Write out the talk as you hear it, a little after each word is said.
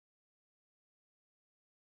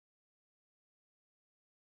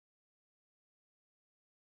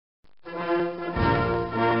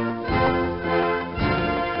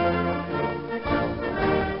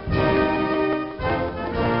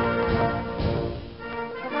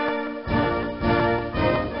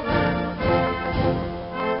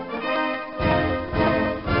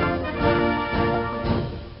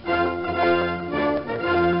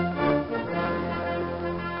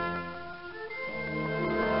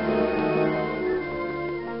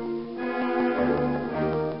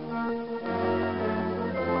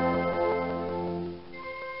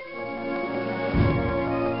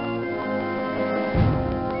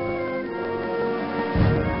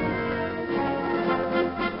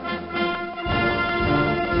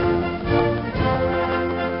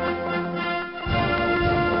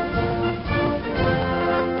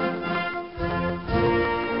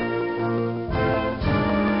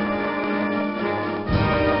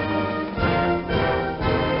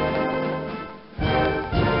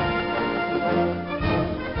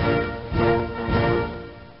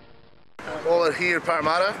Here at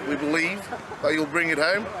Parramatta, we believe that you'll bring it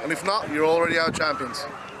home, and if not, you're already our champions.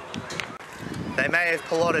 They may have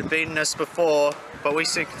Polota beaten us before, but we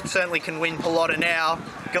certainly can win Polota now.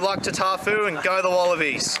 Good luck to Tatafu and go the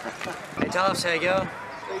Wallabies. Hey Tafs, how you going?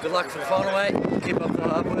 Good luck for the final, mate. Keep up the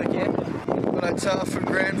hard work, yeah? Good luck Taf from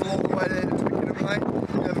Granville all the way there to Twickenham, mate.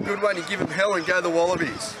 Have a good one, you give them hell and go the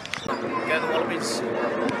Wallabies. Go the Wallabies.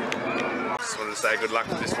 Just wanted to say good luck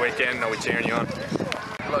this weekend. I'll be cheering you on.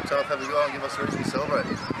 Good luck, Taf. Have a go and give us a reason to celebrate.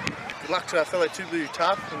 Good luck to our fellow Two Blues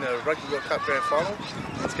Taf in the Rugby World Cup Grand Final.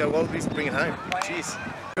 Let's go Wallabies and bring it home. Cheers.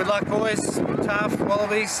 Good luck, boys. Tough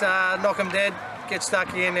Wallabies. Knock them dead. Get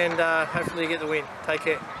stuck in and hopefully get the win. Take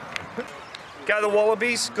care. Go the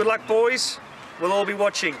Wallabies. Good luck, boys. We'll all be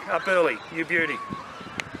watching up early. You beauty.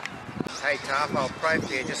 Hey Taf, I'll pray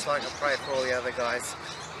for you just like I pray for all the other guys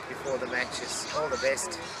before the matches. All the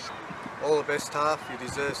best. All the best, Taf. You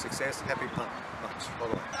deserve success. Happy punch.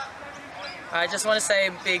 Bye-bye. I just want to say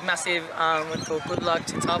a big, massive good luck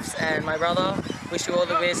to Tufts and my brother. Wish you all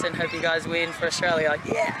the best and hope you guys win for Australia.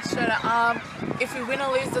 Yeah! Straight up. If we win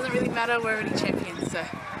or lose, doesn't really matter. We're already champions, so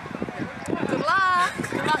good luck!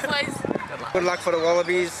 Good luck, boys! Good luck. Good luck for the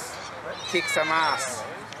Wallabies. Kick some ass.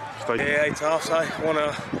 Yeah, hey Tufts, I want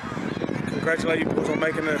to congratulate you boys on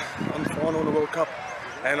making the final in the World Cup.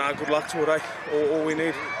 And good luck to it,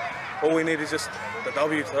 eh? All we need is just the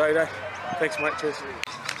W today, eh? Thanks, mate. Cheers.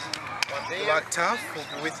 Good luck, Taf. We'll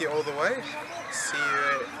be with you all the way. See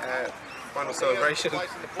you at final celebration.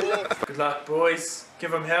 Good luck, boys. Give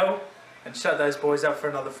them hell and shut those boys up for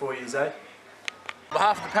another 4 years, eh? On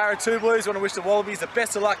behalf of the Parramatta Two Blues, I want to wish the Wallabies the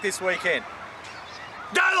best of luck this weekend.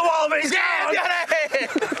 Go the Wallabies!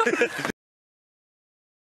 Yeah!